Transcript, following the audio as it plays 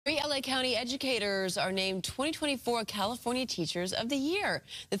Three LA County educators are named 2024 California Teachers of the Year.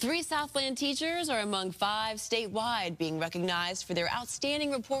 The three Southland teachers are among 5 statewide being recognized for their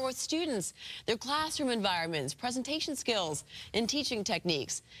outstanding rapport with students, their classroom environments, presentation skills, and teaching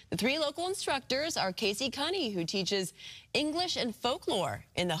techniques. The 3 local instructors are Casey Cunny, who teaches English and folklore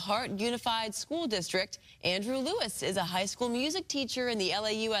in the Hart Unified School District. Andrew Lewis is a high school music teacher in the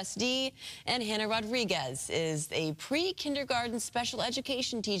LAUSD, and Hannah Rodriguez is a pre-kindergarten special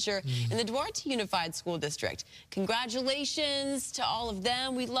education teacher in the Duarte Unified School District. Congratulations to all of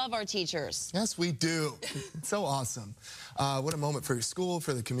them. We love our teachers. Yes, we do. It's so awesome. What a moment for your school,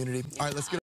 for the community. All right, let's get